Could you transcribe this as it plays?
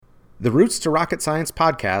The Roots to Rocket Science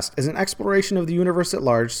podcast is an exploration of the universe at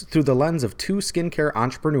large through the lens of two skincare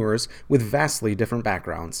entrepreneurs with vastly different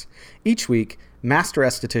backgrounds. Each week, master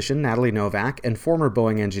esthetician Natalie Novak and former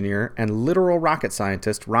Boeing engineer and literal rocket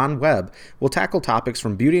scientist Ron Webb will tackle topics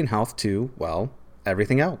from beauty and health to, well,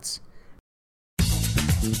 everything else.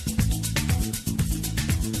 My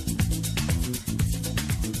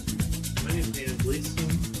name is Dan Gleason.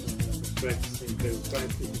 I've been practicing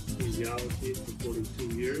chiropractic and physiology for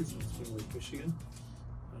 42 years in Spring Lake, Michigan.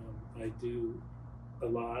 I do a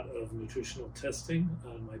lot of nutritional testing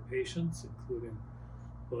on my patients, including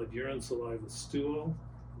blood, urine, saliva, stool,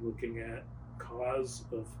 looking at cause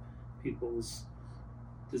of people's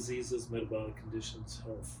diseases, metabolic conditions,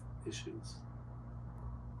 health issues.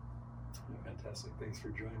 Fantastic. Thanks for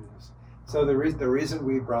joining us. So the reason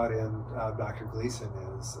we brought in Dr. Gleason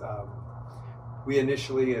is we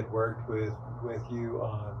initially had worked with you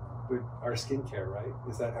on our skincare, right?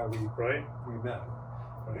 Is that how we met?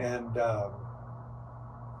 Right. And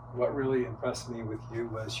what really impressed me with you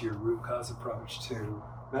was your root cause approach to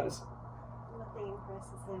medicine. Nothing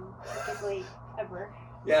impresses him, typically, ever.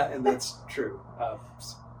 Yeah, and that's true. I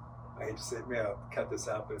hate to say it, may I cut this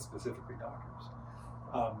out, but specifically doctors,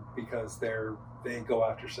 because they go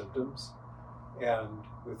after symptoms. And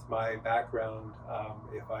with my background,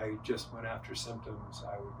 if I just went after symptoms,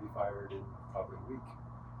 I would be fired in probably a week.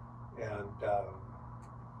 And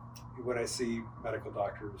when I see medical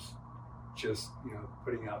doctors just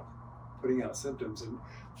putting out symptoms, and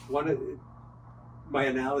my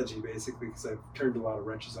analogy basically, because I've turned a lot of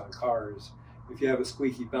wrenches on cars, if you have a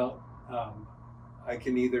squeaky belt, I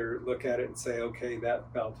can either look at it and say, okay,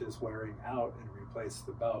 that belt is wearing out, and replace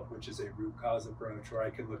the belt, which is a root cause approach, or I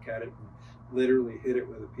can look at it and literally hit it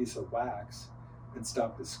with a piece of wax and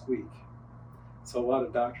stop the squeak. So a lot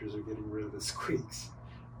of doctors are getting rid of the squeaks.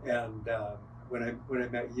 And when I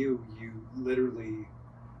met you, you literally,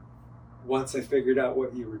 once I figured out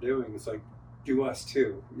what you were doing, it's like, do us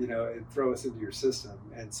too, and throw us into your system.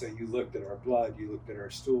 And so you looked at our blood, you looked at our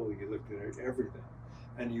stool, you looked at everything.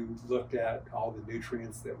 And you looked at all the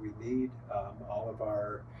nutrients that we need, all of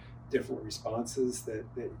our different responses that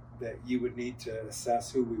you would need to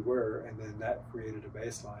assess who we were, and then that created a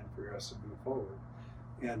baseline for us to move forward.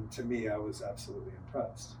 And to me, I was absolutely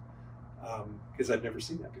impressed because I'd never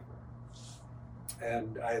seen that before.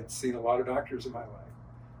 And I had seen a lot of doctors in my life,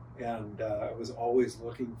 and I was always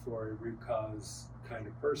looking for a root cause kind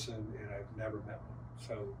of person, and I've never met one.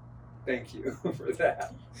 So thank you for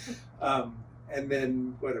that. And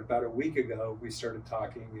then, about a week ago, we started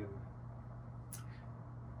talking, and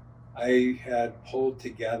I had pulled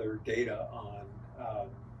together data on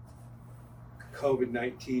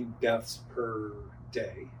COVID-19 deaths per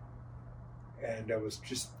day. And I was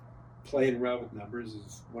just playing around with numbers,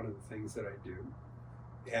 is one of the things that I do.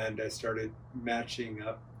 And I started matching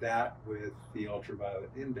up that with the ultraviolet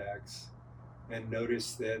index, and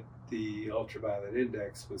noticed that the ultraviolet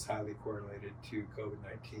index was highly correlated to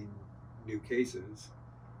COVID-19 new cases.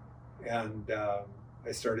 And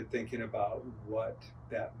I started thinking about what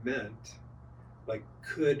that meant. Like,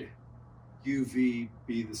 could UV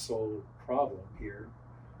be the sole problem here?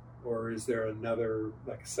 Or is there another,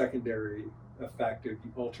 like a secondary effect of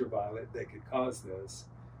ultraviolet that could cause this?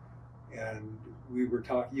 And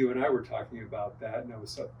you and I were talking about that, and I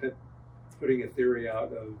was putting a theory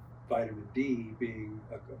out of vitamin D being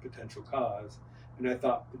a potential cause. And I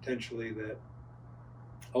thought potentially that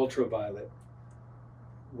ultraviolet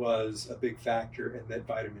was a big factor, and that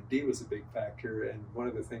vitamin D was a big factor. And one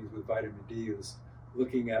of the things with vitamin D is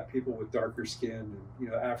looking at people with darker skin,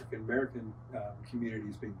 and African American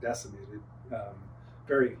communities being decimated.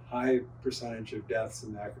 Very high percentage of deaths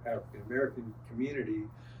in the African American community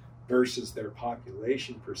versus their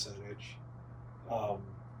population percentage. I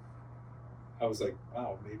was like,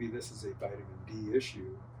 wow, maybe this is a vitamin D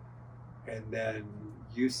issue. And then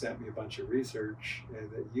you sent me a bunch of research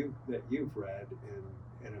that you've read,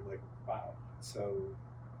 and I'm like, wow. So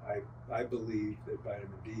I believe that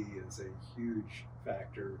vitamin D is a huge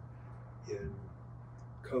factor in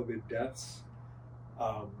COVID deaths.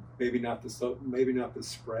 Maybe not the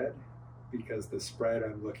spread, because the spread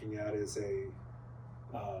I'm looking at is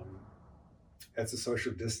it's a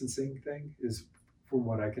social distancing thing, is from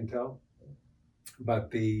what I can tell.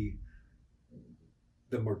 But the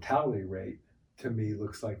mortality rate to me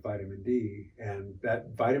looks like vitamin D, and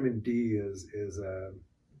that vitamin D is a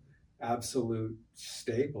absolute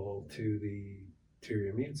staple to your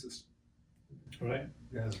immune system. Right.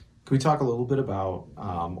 Yeah. Can we talk a little bit about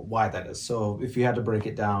why that is? So if you had to break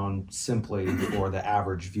it down simply for the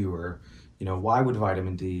average viewer, why would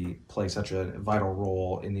vitamin D play such a vital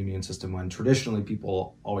role in the immune system when traditionally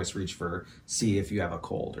people always reach for see if you have a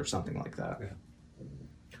cold or something like that? Yeah.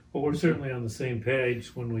 Well, we're certainly on the same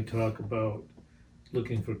page when we talk about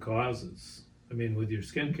looking for causes. I mean, with your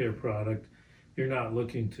skincare product, you're not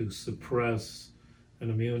looking to suppress an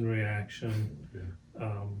immune reaction,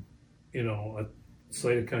 a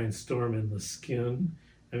cytokine storm in the skin.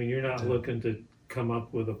 I mean, you're not looking to come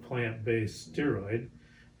up with a plant-based steroid.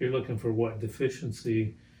 You're looking for what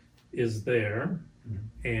deficiency is there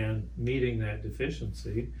and meeting that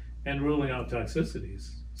deficiency and ruling out toxicities.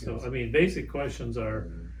 So, Yes. I mean, basic questions are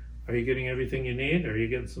you getting everything you need, or are you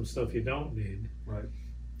getting some stuff you don't need? Right.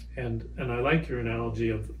 And I like your analogy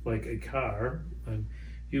of like a car, and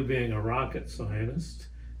you being a rocket scientist,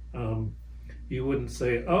 you wouldn't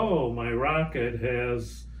say, oh, my rocket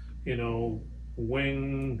has,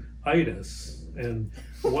 wing-itis, and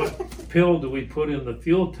what pill do we put in the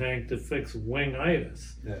fuel tank to fix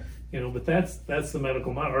wing-itis? Yeah. But that's the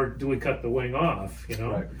medical model. Or do we cut the wing off,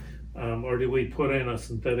 Right. or do we put in a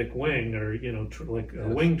synthetic wing, or like a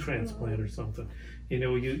wing transplant or something?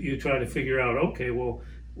 You try to figure out, okay, well,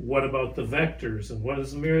 what about the vectors, and what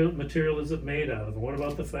is the material is it made out of, and what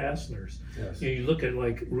about the fasteners? Yes. You look at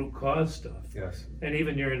like root cause stuff. Yes. And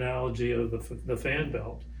even your analogy of the fan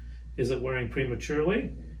belt, is it wearing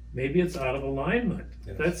prematurely? Maybe it's out of alignment.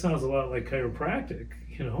 Yes. That sounds a lot like chiropractic.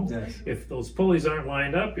 Yes. If those pulleys aren't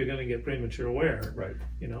lined up, you're going to get premature wear. Right.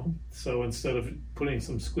 So instead of putting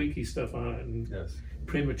some squeaky stuff on it and Yes.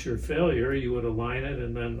 premature failure, you would align it,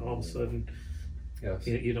 and then all of a sudden Yes.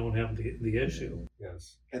 you don't have the issue.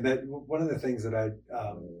 Yes. And that one of the things that I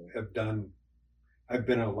have done, I've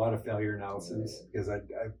been in a lot of failure analysis because I've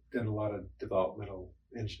done a lot of developmental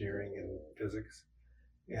engineering and physics,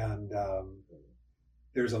 and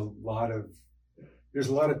there's a lot of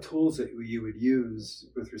tools that you would use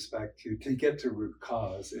with respect to get to root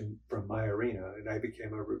cause from my arena, and I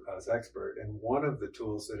became a root cause expert. And one of the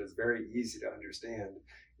tools that is very easy to understand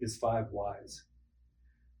is 5 whys.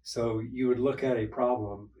 So you would look at a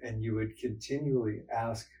problem and you would continually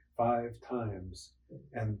ask 5 times,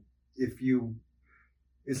 and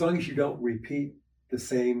as long as you don't repeat the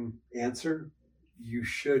same answer, you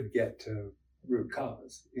should get to root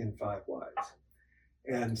cause in 5 whys.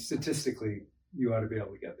 And statistically, you ought to be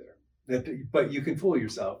able to get there. But you can fool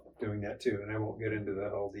yourself doing that too, and I won't get into the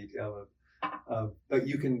whole detail of. But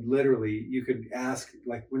you could ask,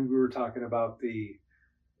 like when we were talking about the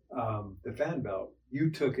fan belt. You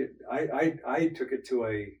took it. I took it to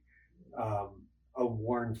a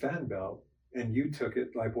worn fan belt, and you took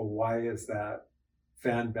it like, well, why is that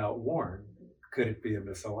fan belt worn? Could it be a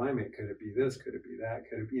misalignment? Could it be this? Could it be that?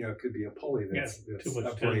 Could it, it could be a pulley that's too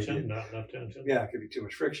much abraded. tension, not enough tension. Yeah, it could be too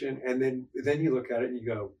much friction. And then you look at it and you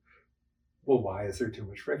go, well, why is there too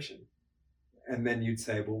much friction? And then you'd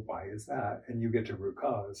say, well, why is that? And you get to root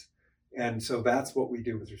cause. And so that's what we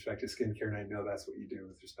do with respect to skincare. And I know that's what you do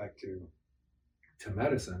with respect to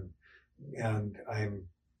medicine. And I'm,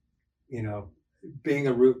 being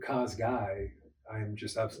a root cause guy, I'm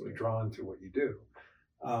just absolutely drawn to what you do.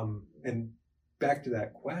 And back to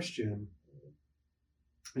that question,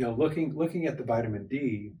 looking at the vitamin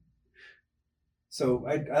D. So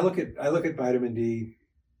I look at vitamin D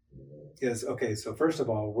is okay. So first of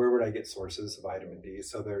all, where would I get sources of vitamin D?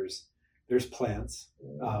 So there's plants,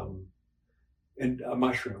 and a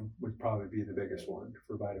mushroom would probably be the biggest one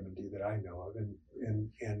for vitamin D that I know of,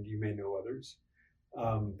 and you may know others.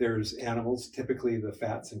 There's animals, typically the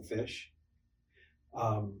fats in fish.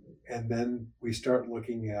 And then we start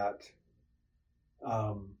looking at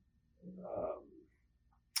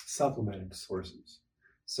supplemented sources.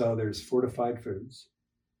 So there's fortified foods.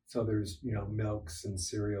 So there's, milks and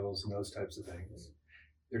cereals and those types of things.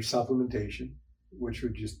 There's supplementation, which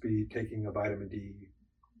would just be taking a vitamin D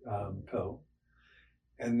pill.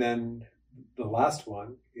 And then the last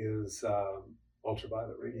one is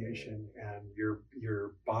ultraviolet radiation, and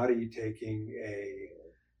your body taking a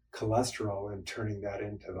cholesterol and turning that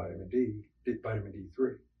into vitamin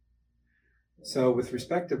D3. So with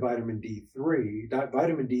respect to vitamin D3,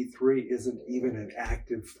 vitamin D3 isn't even an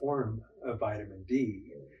active form of vitamin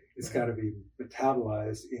D. It's got to be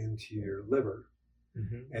metabolized into your liver.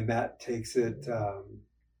 Mm-hmm. And that takes it,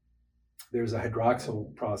 there's a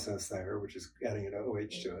hydroxyl process there, which is adding an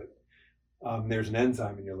OH to it. There's an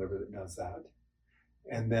enzyme in your liver that does that.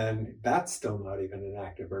 And then that's still not even an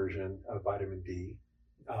active version of vitamin D.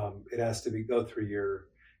 It has to go through your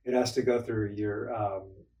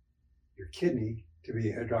kidney to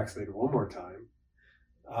be hydroxylated one more time.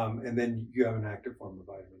 And then you have an active form of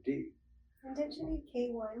vitamin D. And don't you need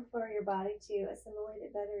K1 for your body to assimilate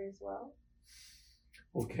it better as well?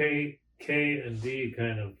 Well, K and D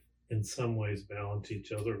kind of, in some ways, balance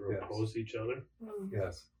each other or Yes. oppose each other.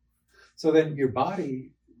 Yes. So then your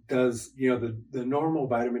body does, the normal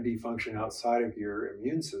vitamin D function outside of your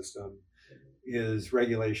immune system is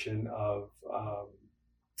regulation of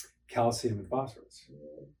calcium and phosphorus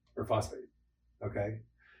or phosphate. Okay.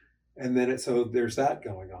 And then so there's that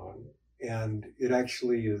going on. And it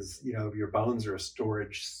actually is, your bones are a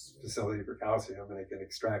storage facility for calcium, and it can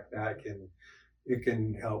extract that. It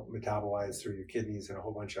can help metabolize through your kidneys and a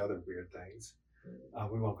whole bunch of other weird things.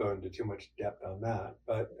 We won't go into too much depth on that.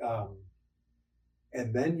 But,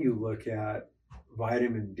 and then you look at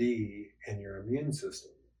vitamin D and your immune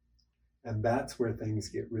system. And that's where things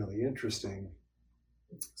get really interesting.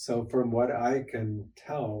 So from what I can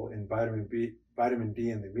tell in vitamin D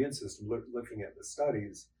in the immune system, looking at the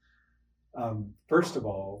studies, first of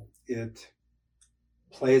all, it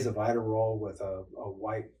plays a vital role with a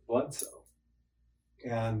white blood cell.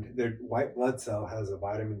 And the white blood cell has a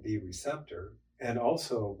vitamin D receptor, and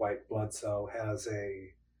also a white blood cell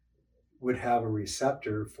would have a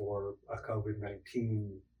receptor for a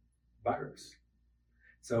COVID-19 virus.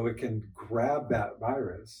 So it can grab that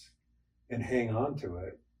virus and hang on to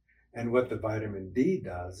it. And what the vitamin D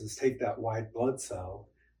does is take that white blood cell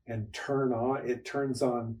and turns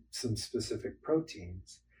on some specific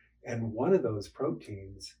proteins. And one of those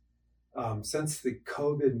proteins, since the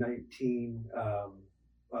COVID-19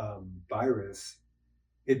 virus,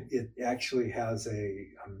 it actually has a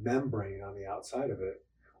membrane on the outside of it.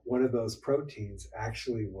 One of those proteins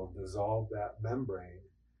actually will dissolve that membrane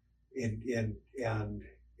and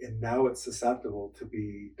now it's susceptible to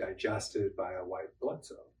be digested by a white blood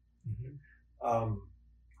cell. Mm-hmm.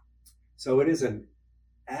 So it is an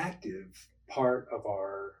active part of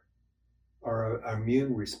our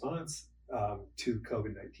immune response to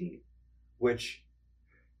COVID-19, which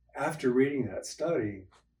after reading that study,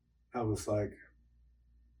 I was like,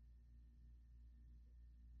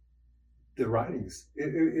 the writings,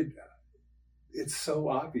 it's so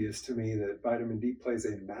obvious to me that vitamin D plays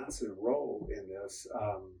a massive role in this.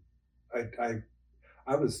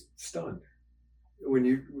 I was stunned when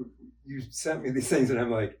you sent me these things, and I'm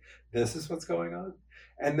like, this is what's going on.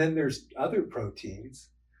 And then there's other proteins.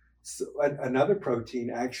 So another protein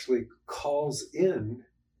actually calls in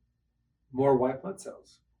more white blood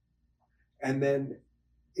cells. And then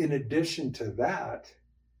in addition to that,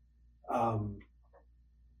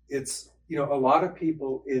 it's, a lot of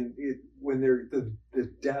people when they're the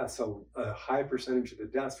deaths, a high percentage of the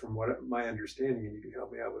deaths, from what my understanding, and you can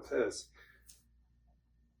help me out with this,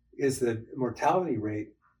 is that mortality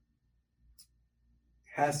rate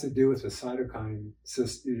has to do with the cytokine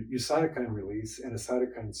system, your cytokine release and a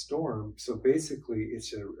cytokine storm. So basically,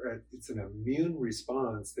 it's an immune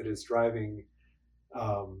response that is driving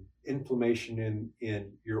inflammation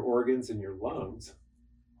in your organs and your lungs,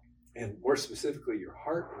 and more specifically, your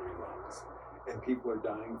heart and your lungs. And people are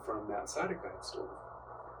dying from that cytokine storm.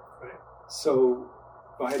 Right. So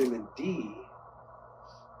vitamin D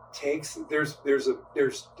takes there's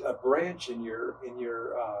a branch in your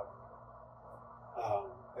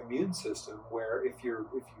immune system where if you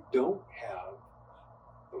don't have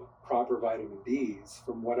the proper vitamin D's,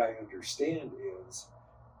 from what I understand, is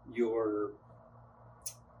your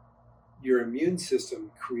immune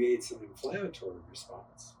system creates an inflammatory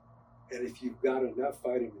response. And if you've got enough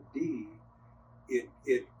vitamin D,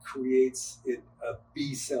 it creates a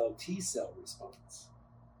B cell T cell response,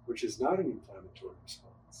 which is not an inflammatory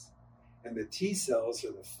response. And the T cells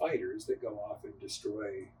are the fighters that go off and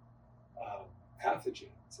destroy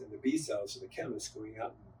pathogens, and the B cells are the chemists going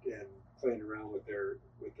out and playing around with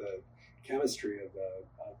the chemistry of the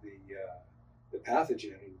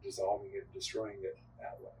pathogen and dissolving it and destroying it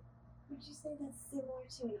that way. Would you say that's similar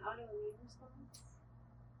to an autoimmune response?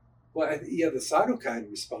 Well, yeah, the cytokine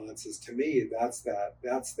response is, to me, that's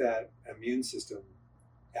that immune system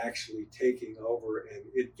actually taking over, and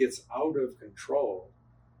it gets out of control,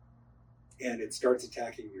 and it starts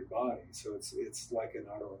attacking your body. So it's like an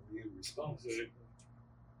autoimmune response. Exactly.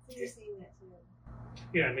 So you're saying that too?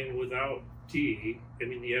 Yeah, I mean, without T,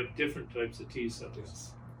 you have different types of T cells.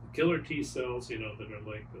 Yes. The killer T cells, that are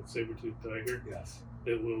like the saber-toothed tiger. Yes.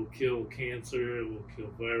 That will kill cancer, it will kill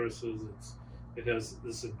viruses. It has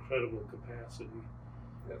this incredible capacity.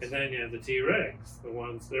 Yes. And then you have the T-Regs, the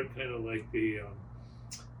ones, they're kind of like the,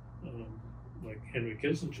 like Henry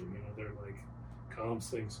Kissinger, they're like, calms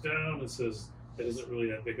things down and says, that isn't really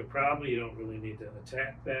that big a problem, you don't really need to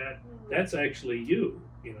attack that. Mm-hmm. That's actually you,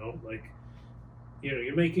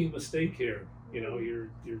 you're making a mistake here, you're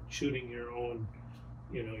shooting your own,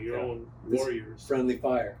 your own warriors. Friendly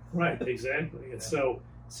fire. Right, exactly. And so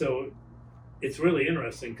it's really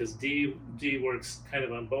interesting because D works kind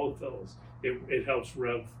of on both those. It helps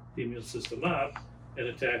rev the immune system up and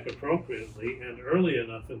attack appropriately and early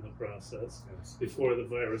enough in the process before the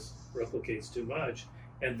virus replicates too much.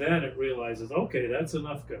 And then it realizes, okay, that's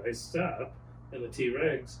enough, guys, stop. And the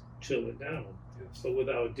Tregs chill it down. So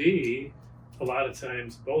without D, a lot of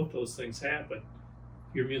times both those things happen.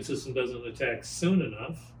 Your immune system doesn't attack soon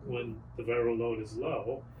enough when the viral load is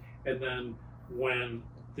low. And then when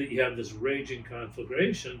you have this raging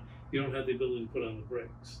conflagration, you don't have the ability to put on the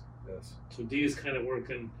brakes. Yes. So D is kind of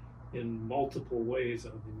working in multiple ways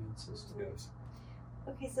on the immune system. Yes.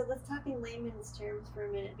 Okay, so let's talk in layman's terms for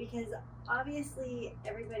a minute, because obviously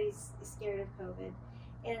everybody's scared of COVID,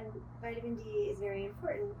 and vitamin D is very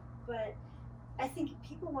important, but I think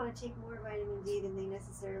people want to take more vitamin D than they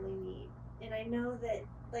necessarily need. And I know that,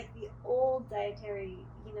 like, the old dietary,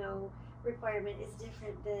 requirement is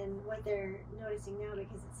different than what they're noticing now,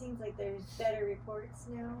 because it seems like there's better reports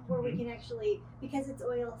now where we can actually, because it's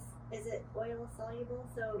oil, is it oil soluble?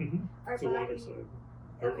 So our It's a body, water soluble.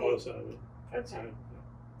 Or oil soluble. That's Okay. right.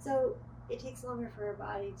 so it takes longer for our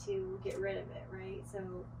body to get rid of it, right?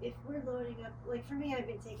 So if we're loading up, like for me, I've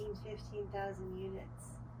been taking 15,000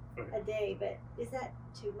 units Right. a day, but is that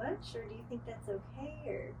too much, or do you think that's okay,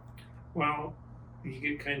 or? Well, you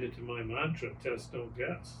get kind of to my mantra: test, don't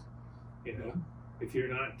guess. If you're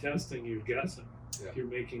not testing, you're guessing. Yeah. You're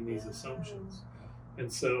making these assumptions. Yeah.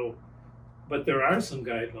 And so, but there are some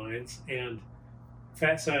guidelines, and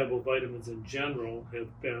fat-soluble vitamins in general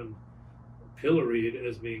have been pilloried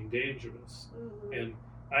as being dangerous. And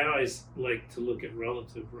I always like to look at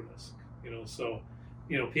relative risk. So,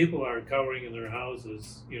 people are cowering in their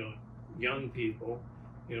houses. Young people.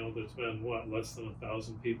 There's been less than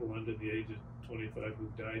 1,000 people under the age of 25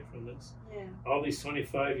 who've died from this. Yeah. All these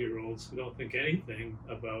 25-year-olds who don't think anything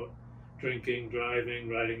about drinking, driving,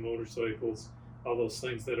 riding motorcycles, all those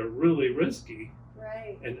things that are really risky.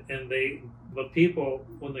 Right. But people,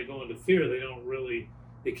 when they go into fear,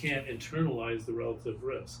 they can't internalize the relative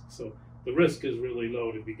risk. So the risk is really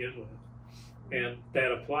low to begin with. And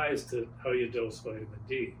that applies to how you dose vitamin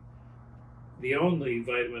D. The only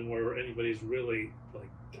vitamin where anybody's really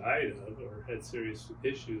died of or had serious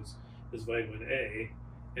issues is vitamin A,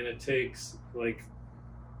 and it takes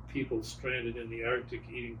people stranded in the Arctic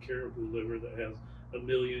eating caribou liver that has 1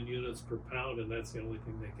 million units per pound, and that's the only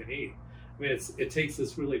thing they can eat. I mean, it takes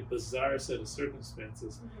this really bizarre set of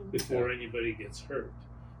circumstances before anybody gets hurt,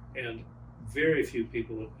 and very few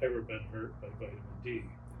people have ever been hurt by vitamin D,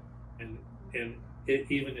 and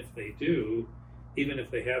even if they do, even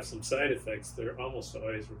if they have some side effects, they're almost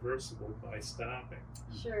always reversible by stopping.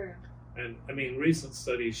 Sure. And I mean, recent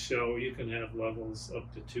studies show you can have levels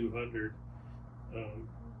up to 200,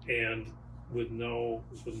 and with no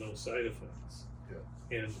side effects.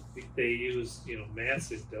 Yeah. And they use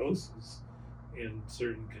massive doses in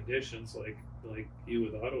certain conditions, like you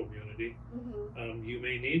with autoimmunity. You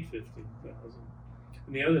may need 15,000.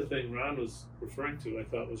 And the other thing Ron was referring to, I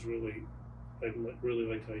thought was I really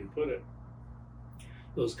liked how you put it.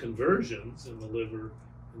 Those conversions in the liver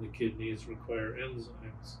and the kidneys require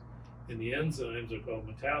enzymes. And the enzymes are called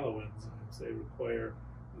metalloenzymes. They require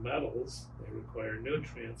metals, they require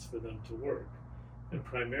nutrients for them to work, and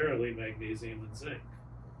primarily magnesium and zinc.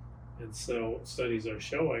 And so studies are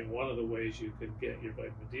showing one of the ways you can get your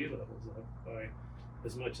vitamin D levels up by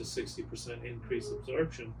as much as 60% increased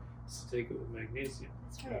absorption is to take it with magnesium.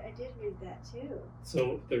 That's right, I did read that too.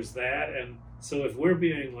 So there's that, and so if we're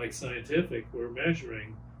being scientific, we're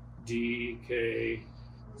measuring D, K,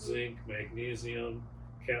 zinc, magnesium,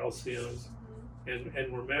 calcium,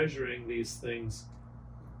 and we're measuring these things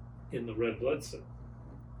in the red blood cell.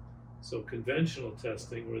 So conventional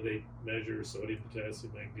testing, where they measure sodium,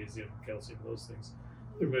 potassium, magnesium, calcium, those things,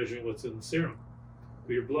 they're measuring what's in the serum.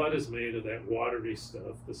 But your blood is made of that watery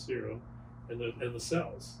stuff, the serum, and the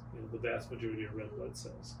cells, the vast majority are red blood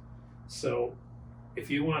cells. So if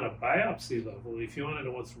you want a biopsy level, if you want to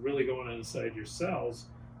know what's really going on inside your cells,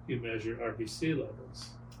 you measure RBC levels.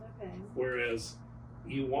 Okay. Whereas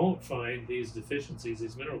you won't find these deficiencies,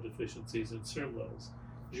 these mineral deficiencies in serum levels,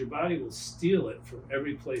 because your body will steal it from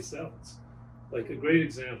every place else. Like a great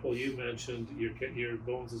example, you mentioned your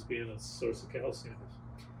bones as being a source of calcium.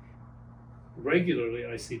 Regularly,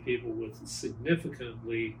 I see people with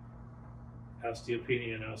significantly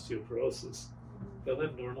osteopenia and osteoporosis. They'll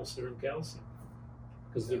have normal serum calcium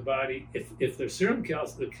because their body, if their serum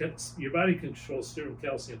calcium, your body controls serum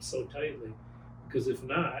calcium so tightly, because if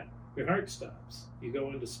not, your heart stops. You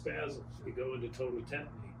go into spasms. You go into total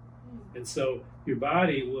tetany, and so your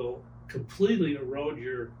body will completely erode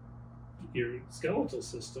your skeletal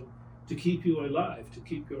system to keep you alive, to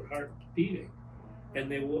keep your heart beating.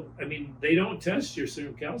 And they will, I mean, they don't test your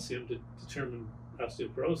serum calcium to determine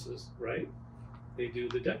osteoporosis, right? They do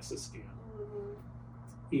the DEXA scan.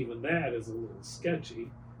 Even that is a little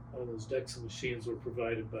sketchy. All those DEXA machines were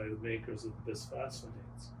provided by the makers of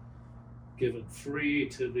bisphosphonates, given free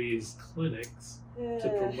to these clinics to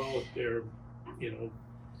promote their,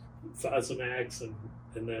 Fosamax,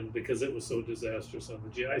 and then because it was so disastrous on the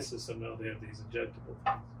GI system, now they have these injectable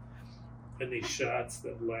things. And these shots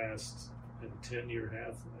that last a 10-year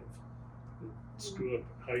half-life that screw up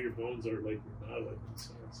how your bones are like remodeling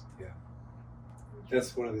themselves. Yeah.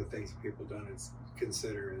 That's one of the things people don't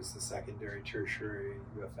consider is the secondary, tertiary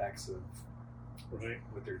effects of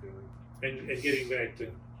what they're doing. And getting back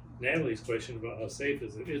to Natalie's question about how safe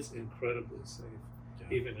is it, it's incredibly safe,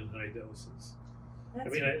 even in high doses.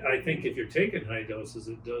 I think if you're taking high doses,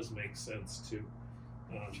 it does make sense to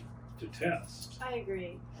test. I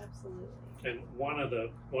agree, absolutely. And one of the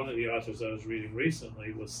authors I was reading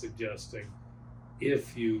recently was suggesting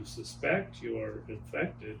if you suspect you're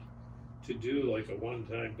infected, to do like a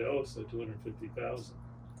one-time dose of 250,000,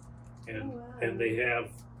 and they have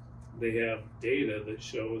data that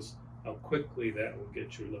shows how quickly that will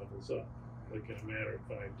get your levels up. Like in a matter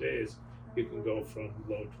of 5 days, you can go from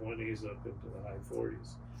low 20s up into the high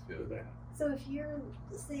 40s with that. So if you're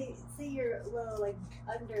say you're low, like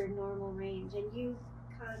under normal range, and you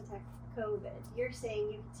contact COVID, you're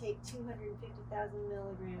saying you could take 250,000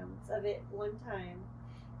 milligrams of it one time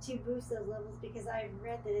to boost those levels, because I've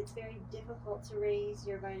read that it's very difficult to raise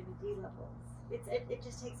your vitamin D levels. It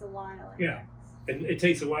just takes a while. Yeah, and it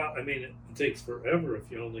takes a while. I mean, it takes forever if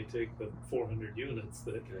you only take the 400 units.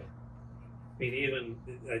 That I mean, even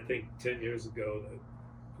I think 10 years ago, that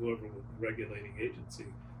whoever was the regulating agency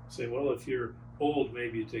saying, well, if you're old,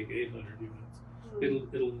 maybe you take 800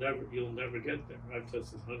 units. You'll never get there. I've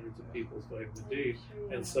tested hundreds of people's vitamin D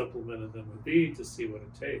and supplemented them with D to see what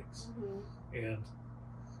it takes.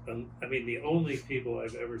 And I mean, the only people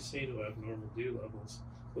I've ever seen who have normal D levels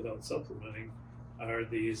without supplementing are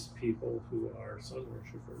these people who are sun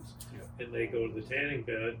worshippers. And they go to the tanning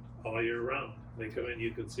bed all year round. They come in,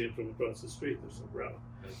 you can see them from across the street, there's no brown.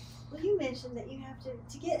 Well, you mentioned that you have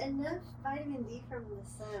to get enough vitamin D from the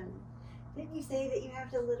sun. Didn't you say that you have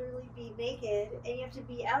to literally be naked and you have to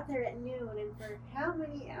be out there at noon, and for how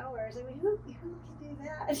many hours? I mean, who can do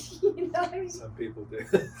that? Some people do.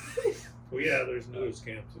 Well, yeah, there's news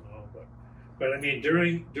camps and all, but I mean,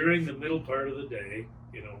 during the middle part of the day,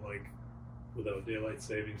 like without daylight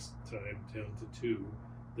savings time, 10 to 2,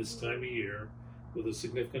 this time of year, with a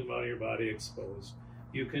significant amount of your body exposed,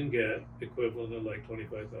 you can get equivalent of like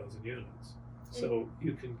 25,000 units. So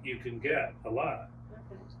you can get a lot,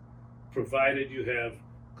 provided you have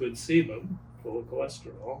good sebum, full of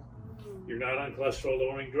cholesterol. You're not on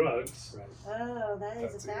cholesterol-lowering drugs. Right. Oh,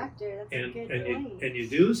 that's a factor. That's a good point. And you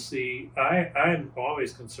do see, I'm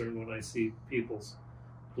always concerned when I see people's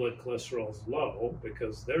blood cholesterol's low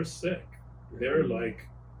because they're sick. They're like,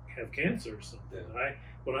 have cancer or something.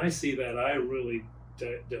 When I see that, I really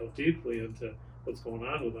delve deeply into what's going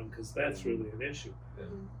on with them, because that's really an issue.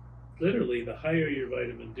 Literally, the higher your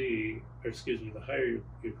vitamin D, the higher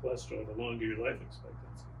your cholesterol, the longer your life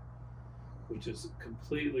expectancy, which is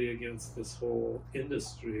completely against this whole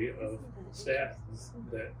industry of statins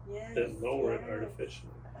that lower it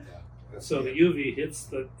artificially. So the UV hits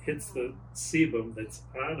the sebum that's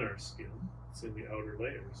on our skin, it's in the outer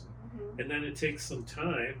layers, and then it takes some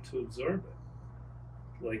time to absorb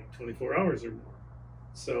it, like 24 hours or more.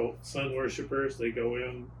 So sun worshippers, they go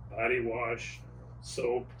in, body wash,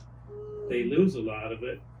 soap, they lose a lot of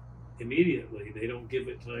it immediately. They don't give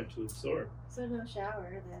it time to absorb. So no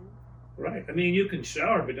shower then. Right. I mean, you can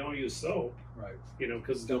shower, but don't use soap. Right.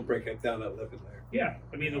 Because don't break it down that lipid layer. Yeah.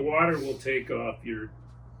 I mean, the water will take off your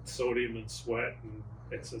sodium and sweat and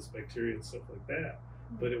excess bacteria and stuff like that,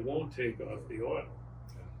 but it won't take off the oil.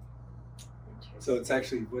 So it's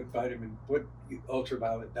actually what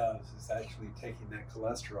ultraviolet does is actually taking that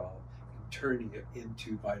cholesterol and turning it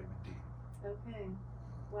into vitamin D. Okay.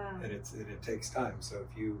 Wow. And it takes time. So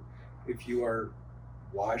if you are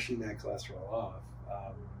washing that cholesterol off,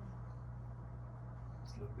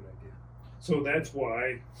 it's not a good idea. So that's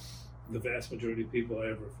why the vast majority of people I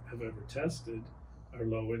have ever tested are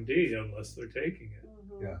low in D unless they're taking it.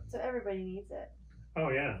 Yeah. So everybody needs it. Oh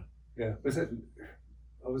yeah. Yeah.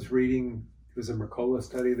 I was reading. It was a Mercola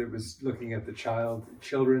study that was looking at the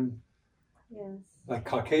children. Yes. Like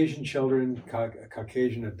Caucasian children,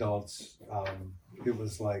 Caucasian adults. It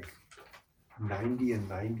was like 90 and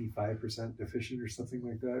 95% deficient or something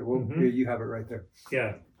like that. Well, you have it right there.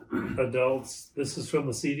 Yeah. adults, this is from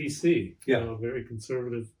the CDC, Yeah. you know, very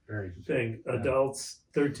conservative Very good. thing. Yeah. Adults,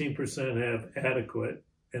 13% have adequate,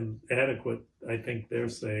 and adequate, I think they're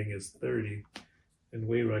saying is 30, and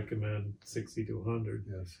we recommend 60 to 100.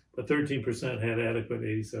 Yes. But 13% had adequate,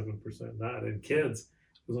 87% not. And kids,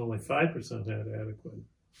 it was only 5% had adequate.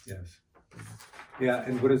 Yes. Yeah,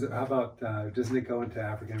 and what is it? How about doesn't it go into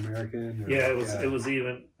African American? Yeah, it was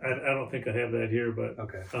even. I don't think I have that here, but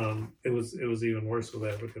Okay. it was even worse with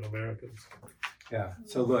African Americans. Yeah.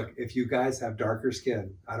 So look, if you guys have darker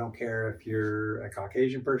skin, I don't care if you're a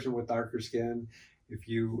Caucasian person with darker skin, if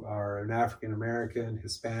you are an African American,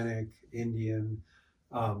 Hispanic, Indian,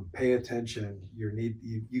 pay attention.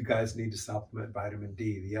 You guys need to supplement vitamin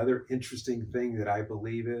D. The other interesting thing that I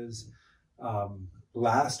believe is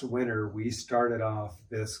last winter we started off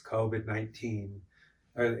this COVID-19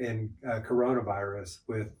 and coronavirus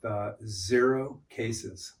with 0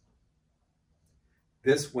 cases.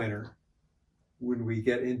 This winter, when we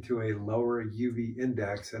get into a lower UV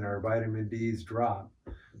index and our vitamin D's drop,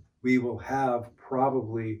 we will have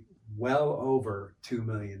probably well over 2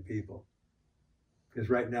 million people. Because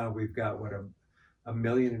right now we've got, what, 1.5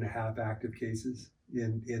 million active cases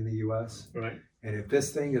in the US. Right. And if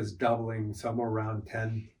this thing is doubling somewhere around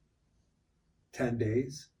 10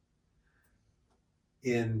 days,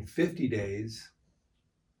 in 50 days,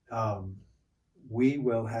 we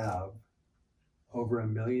will have over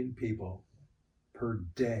 1 million people per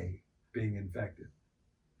day being infected,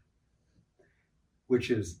 which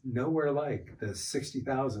is nowhere like the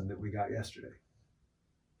 60,000 that we got yesterday.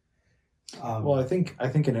 Well, I think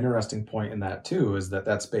an interesting point in that too is that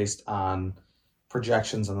that's based on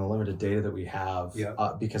projections on the limited data that we have,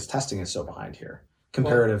 because testing is so behind here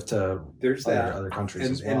comparative to there's other countries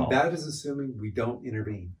as well. And that is assuming we don't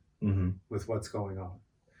intervene with what's going on.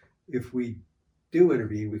 If we do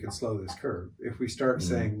intervene, we can slow this curve. If we start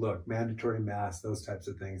saying, look, mandatory masks, those types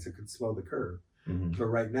of things, it could slow the curve. But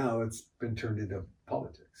right now it's been turned into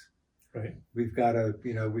politics. Right. We've got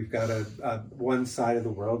one side of the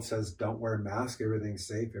world says, don't wear a mask, everything's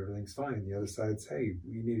safe, everything's fine. The other side says, hey,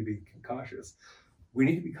 we need to be cautious. We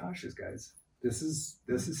need to be cautious, guys. This is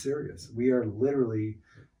serious. We are literally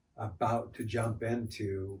about to jump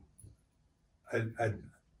into a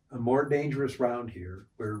more dangerous round here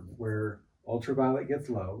where ultraviolet gets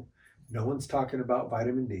low. No one's talking about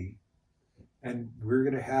vitamin D. And we're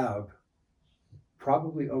going to have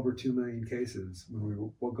probably over 2 million cases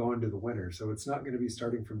when we'll go into the winter. So it's not going to be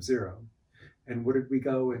starting from 0. And what did we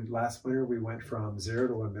go in last winter? We went from 0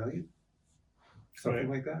 to 1 million, something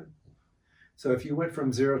like that. So if you went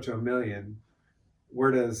from 0 to 1 million,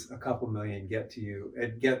 where does a couple million get to you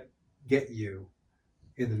and get you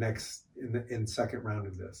in the next, in second round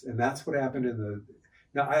of this? And that's what happened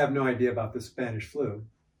now I have no idea about the Spanish flu,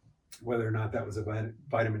 whether or not that was a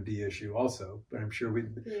vitamin D issue also, but I'm sure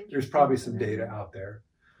there's probably some data out there.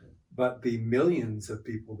 But the millions of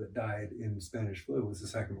people that died in Spanish flu was the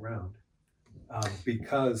second round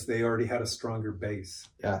because they already had a stronger base.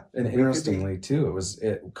 Yeah, and interestingly too,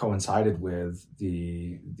 it coincided with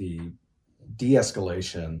the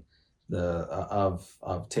de-escalation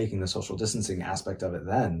of taking the social distancing aspect of it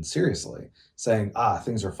then seriously, saying,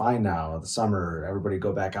 things are fine now, the summer, everybody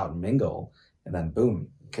go back out and mingle, and then boom,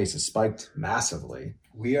 cases spiked massively.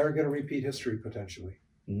 We are going to repeat history potentially.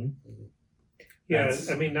 Yeah,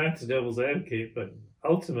 I mean, not to devil's advocate, but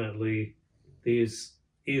ultimately,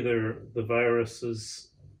 either the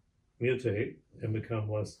viruses mutate and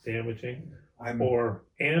become less damaging, or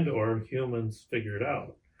humans figure it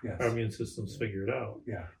out. Yes. Our immune systems figure it out.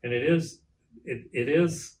 Yeah. And it is.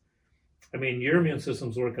 I mean, your immune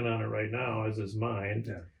system's working on it right now, as is mine.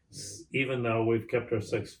 Yeah. Even though we've kept our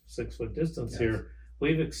 6 foot distance here,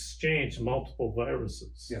 we've exchanged multiple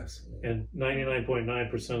viruses. Yes. And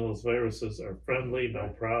 99.9% of those viruses are friendly, no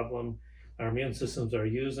problem. Our immune systems are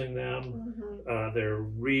using them. They're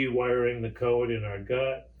rewiring the code in our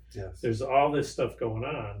gut. Yes. There's all this stuff going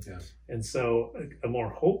on. Yes. And so a more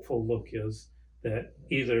hopeful look is that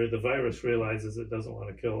either the virus realizes it doesn't want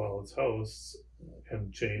to kill all its hosts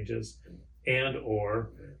and changes, or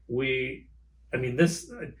this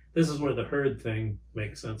is where the herd thing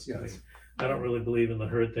makes sense to me. I don't really believe in the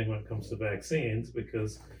herd thing when it comes to vaccines,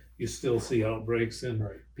 because you still see outbreaks in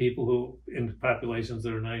people in populations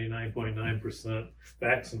that are 99.9%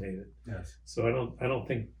 vaccinated. Yes. So I don't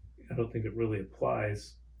think it really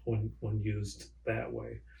applies when used that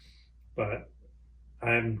way. But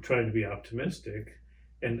I'm trying to be optimistic,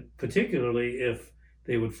 and particularly if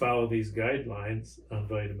they would follow these guidelines on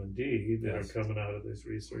vitamin D that are coming out of this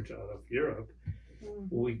research out of Europe,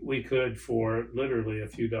 we could, for literally a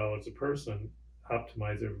few dollars a person,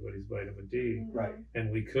 optimize everybody's vitamin D, Right.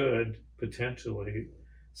 and we could potentially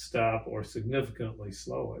stop or significantly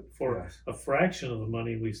slow it for Yes. a fraction of the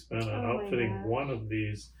money we spent on Oh my outfitting gosh. one of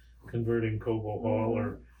these, converting Cobo Hall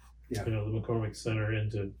or Yeah. the McCormick Center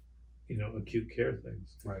into acute care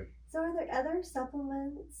things. Right. So are there other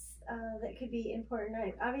supplements that could be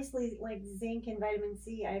important? Obviously, like zinc and vitamin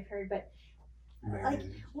C, I've heard, but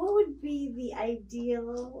what would be the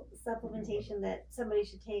ideal supplementation that somebody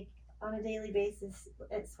should take on a daily basis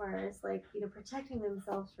as far as protecting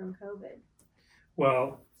themselves from COVID?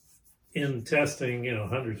 Well, in testing,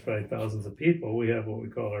 hundreds, probably thousands of people, we have what we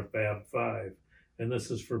call our Fab Five, and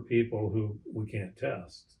this is for people who we can't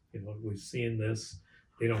test. We've seen this;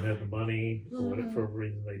 they don't have the money, or whatever, for a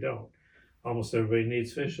reason they don't. Almost everybody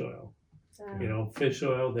needs fish oil. Fish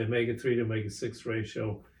oil, the omega-3 to omega-6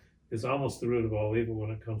 ratio is almost the root of all evil when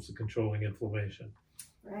it comes to controlling inflammation.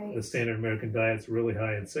 Right. The standard American diet's really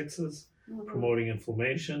high in 6s, Mhm. promoting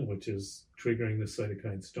inflammation, which is triggering the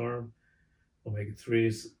cytokine storm.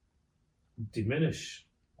 Omega-3s diminish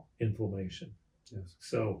inflammation. Yes.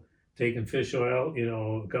 So taking fish oil,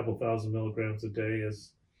 a couple thousand milligrams a day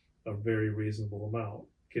is a very reasonable amount.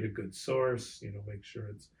 Get a good source, make sure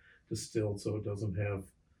it's distilled so it doesn't have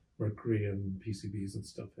mercury and PCBs and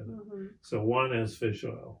stuff in it. Mhm. So 1 is fish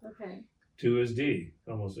oil. Okay. 2 is D.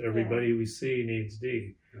 Almost everybody we see needs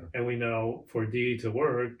D. Yeah. And we know for D to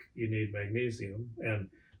work, you need magnesium. And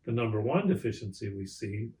the number 1 deficiency we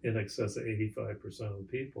see, in excess of 85% of the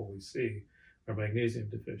people we see, are magnesium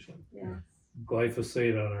deficient. Yes.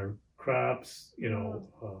 Glyphosate on our crops,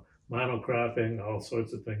 monocropping, all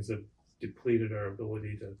sorts of things have depleted our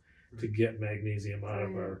ability to get magnesium out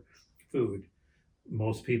of our food.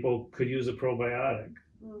 Most people could use a probiotic,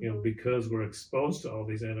 Mhm. because we're exposed to all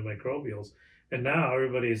these antimicrobials. And now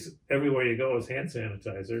everywhere you go is hand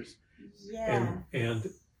sanitizers. Yeah. And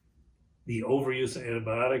the overuse of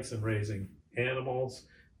antibiotics in raising animals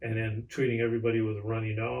and in treating everybody with a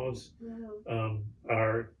runny nose, Mhm.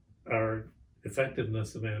 our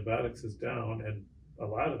effectiveness of antibiotics is down. And a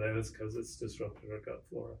lot of that is because it's disrupted our gut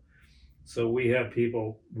flora. So we have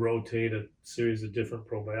people rotate a series of different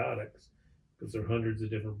probiotics because there are hundreds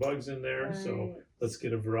of different bugs in there. So Right. let's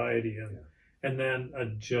get a variety in. Yeah. And then a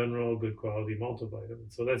general good quality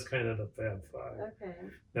multivitamin. So that's kind of the Fab Five. Okay.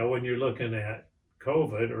 Now, when you're looking at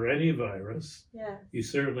COVID or any virus, Yeah. you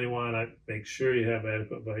certainly want to make sure you have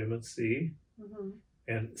adequate vitamin C. Mhm.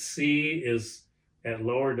 And C is at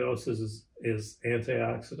lower doses is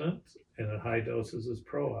antioxidant, and at high doses is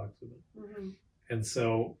pro-oxidant. Mhm. And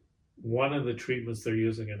so one of the treatments they're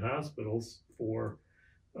using in hospitals for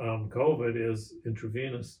COVID is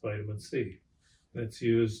intravenous vitamin C. It's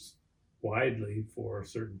used widely for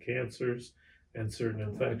certain cancers and certain Mhm.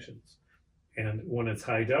 infections. And when it's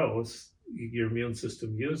high dose, your immune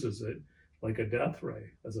system uses it like a death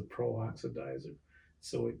ray as a pro-oxidizer.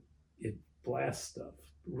 So it blasts stuff.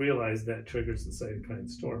 Realize that triggers the cytokine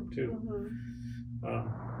storm too.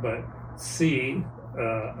 Mhm. But C,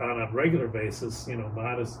 on a regular basis,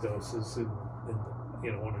 modest doses in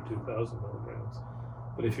 1 or 2,000 milligrams.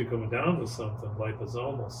 But if you're coming down to something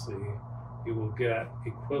liposomal C, you will get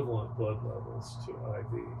equivalent blood levels to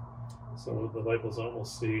IV. So the liposomal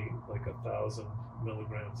C, like 1,000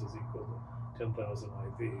 milligrams, is equal to 10,000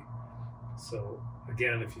 IV. So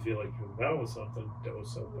again, if you feel like you're coming down with something,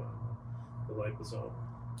 dose up on the liposomal.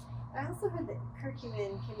 I also heard that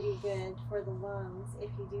curcumin can be good for the lungs if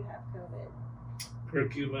you do have COVID.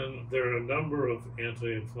 Curcumin, there are a number of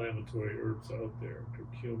anti-inflammatory herbs out there.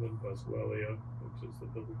 Curcumin, boswellia, which is the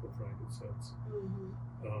biblical frankincense.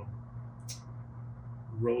 Mhm.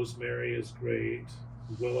 Rosemary is great.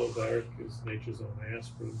 Willow bark is nature's own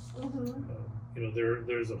aspirin. Mhm.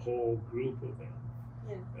 There's a whole group of them.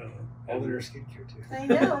 Yeah. All in our skincare too. I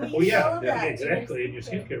know. Oh yeah, all of that in exactly, in your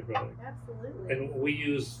skincare product. Absolutely. And we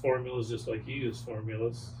use formulas just like you use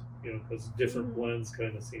formulas, because different Mhm. blends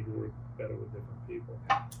kind of seem to work better with different people.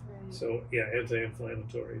 Right. So yeah,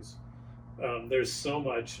 anti-inflammatories. There's so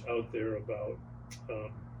much out there about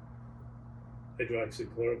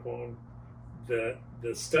hydroxychloroquine.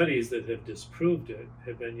 The studies that have disproved it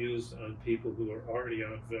have been used on people who are already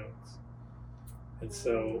on vents, and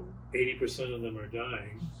so 80% of them are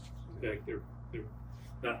dying. In fact, they're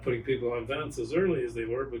not putting people on vents as early as they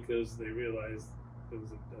were because they realized there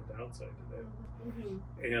was a downside to that. Mhm.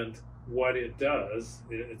 And what it does,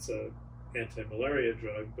 it's a anti-malaria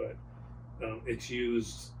drug, but it's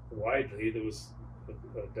used widely. There was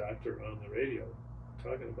a doctor on the radio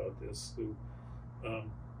talking about this who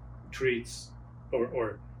treats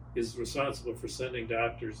or is responsible for sending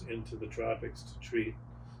doctors into the tropics to treat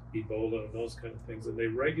Ebola and those kind of things. And they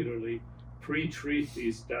regularly pre-treat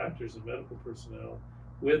these doctors and medical personnel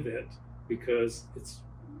with it because it's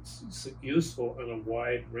useful on a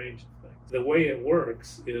wide range of things. The way it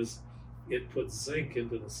works is it puts zinc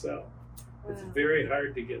into the cell. Wow. It's very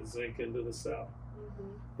hard to get zinc into the cell,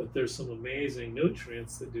 Mm-hmm. but there's some amazing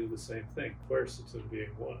nutrients that do the same thing, quercetin being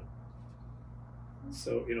one.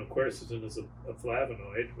 So, quercetin is a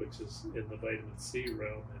flavonoid, which is in the vitamin C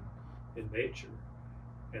realm in nature.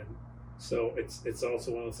 And so it's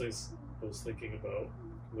also one of those things I was thinking about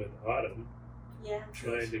with Autumn, Yeah.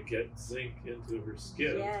 trying to get zinc into her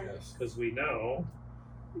skin. Yes. Because we know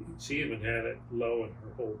she even had it low in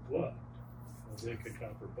her whole blood, zinc and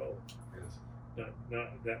copper both. Yes.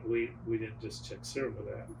 Not that we didn't just check serum for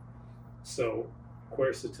that. So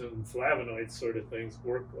quercetin, flavonoid sort of things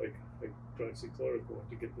work like hydroxychloroquine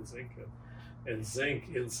to get the zinc in. And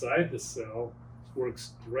zinc inside the cell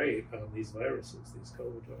works great on these viruses, these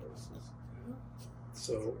COVID viruses.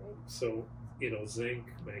 So zinc,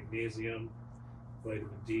 magnesium, vitamin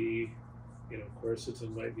D,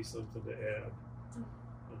 quercetin might be something to add.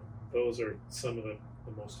 Those are some of the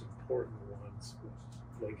most important ones,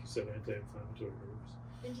 like you said, anti-inflammatory herbs.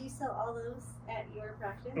 And do you sell all those at your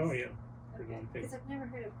practice? Oh yeah. Okay. Because I've never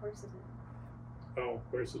heard of quercetin. Oh,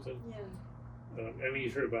 quercetin. Yeah.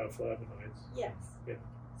 You've heard about flavonoids. Yes. Yeah.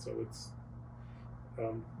 So it's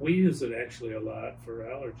we use it actually a lot for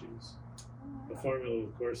allergies. Oh, The wow. formula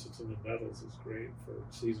with quercetin and metals is great for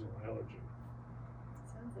seasonal allergy.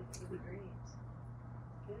 Sounds like it would be great.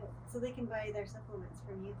 Good. So they can buy their supplements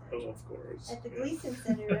from you then. Oh, of course. At the yeah. Gleason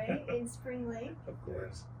Center, right? In Spring Lake. Of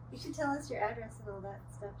course. You should tell us your address and all that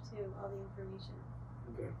stuff too, all the information.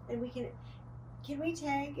 Okay. And we can we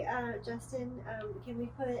tag Justin? Can we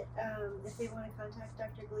put if they want to contact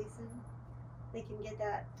Dr. Gleason, they can get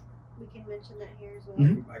that. We can mention that here as well.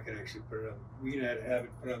 Mhm. I can actually put it on. We can have it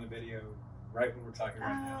put on the video right when we're talking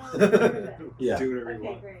right Oh, now. perfect. Yeah. Do whatever you Okay,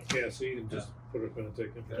 want. great. Yeah, so you can just put up and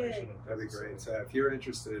take information. Good. on That'd be this. great. So if you're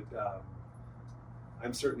interested,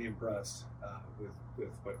 I'm certainly impressed with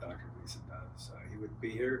what Dr. Gleason does. He wouldn't be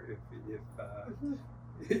here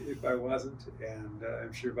if I wasn't, and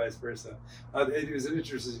I'm sure vice versa. It was an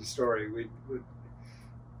interesting story. We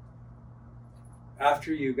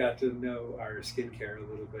after you got to know our skincare a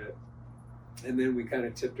little bit, and then we kind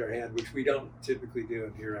of tipped our hand, which we don't typically do.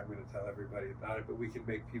 And here I'm going to tell everybody about it, but we can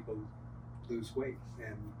make people lose weight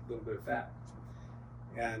and a little bit of fat.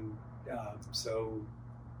 And so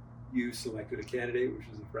you selected a candidate, which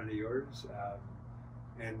was a friend of yours,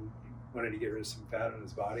 and wanted to get rid of some fat on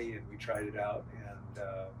his body, and we tried it out. And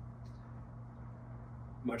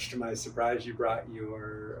much to my surprise, you brought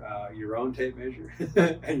your own tape measure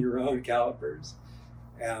and your own calipers.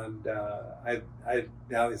 And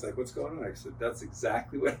now he's like, "What's going on?" I said, "That's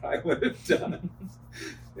exactly what I would have done."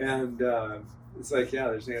 And it's like, yeah,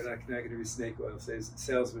 there's not going to be snake oil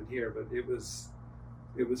salesman here, but it was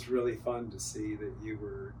really fun to see that you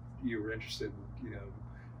were interested in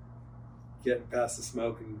getting past the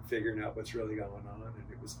smoke and figuring out what's really going on,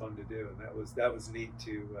 and it was fun to do, and that was neat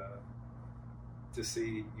to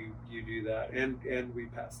see you do that, and we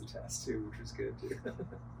passed the test too, which was good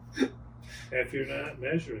too. If you're not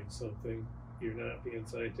measuring something, you're not being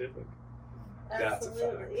scientific. That's a fact.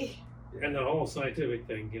 Absolutely. And the whole scientific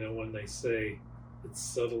thing, when they say it's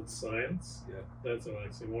settled science, Yeah. that's an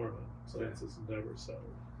oxymoron. Science is never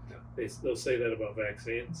settled. No. They'll say that about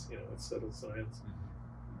vaccines, it's settled science.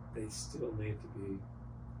 Mm-hmm. They still need to be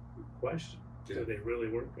questioned. Yeah. Do they really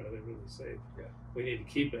work? Are they really safe? Yeah. We need to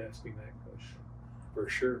keep asking that question. For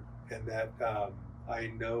sure. And that I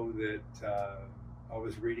know that I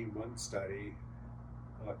was reading one study,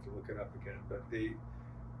 I'll have to look it up again, but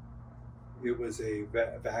it was a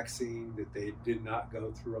vaccine that they did not go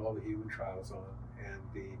through all the human trials on, and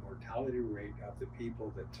the mortality rate of the people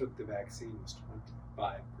that took the vaccine was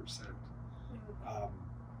 25%.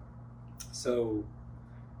 So,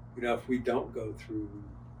 if we don't go through,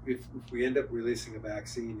 if we end up releasing a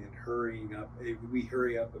vaccine and we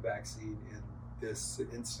hurry up a vaccine in this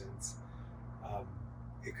instance,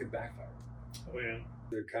 it could backfire. Oh yeah.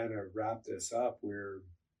 To kind of wrap this up,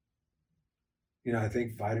 I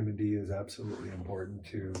think vitamin D is absolutely important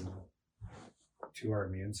to our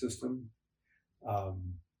immune system.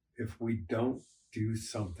 If we don't do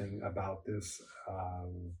something about this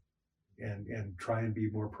and try and be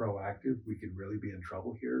more proactive, we could really be in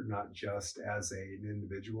trouble here, not just as an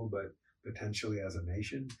individual, but potentially as a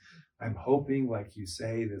nation. I'm hoping, like you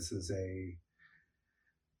say,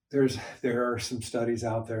 there are some studies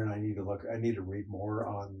out there, and I need to read more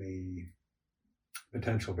on the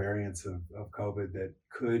potential variants of COVID that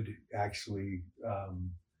could actually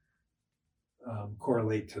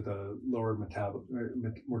correlate to the lower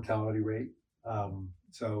mortality rate.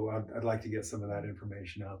 So I'd like to get some of that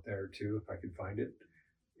information out there too, if I could find it.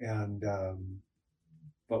 And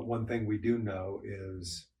but one thing we do know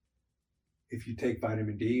is if you take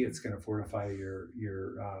vitamin D, it's going to fortify your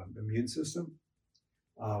immune system.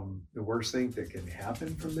 The worst thing that can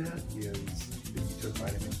happen from that is if you took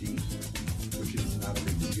vitamin D, which is not a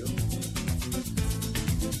big deal.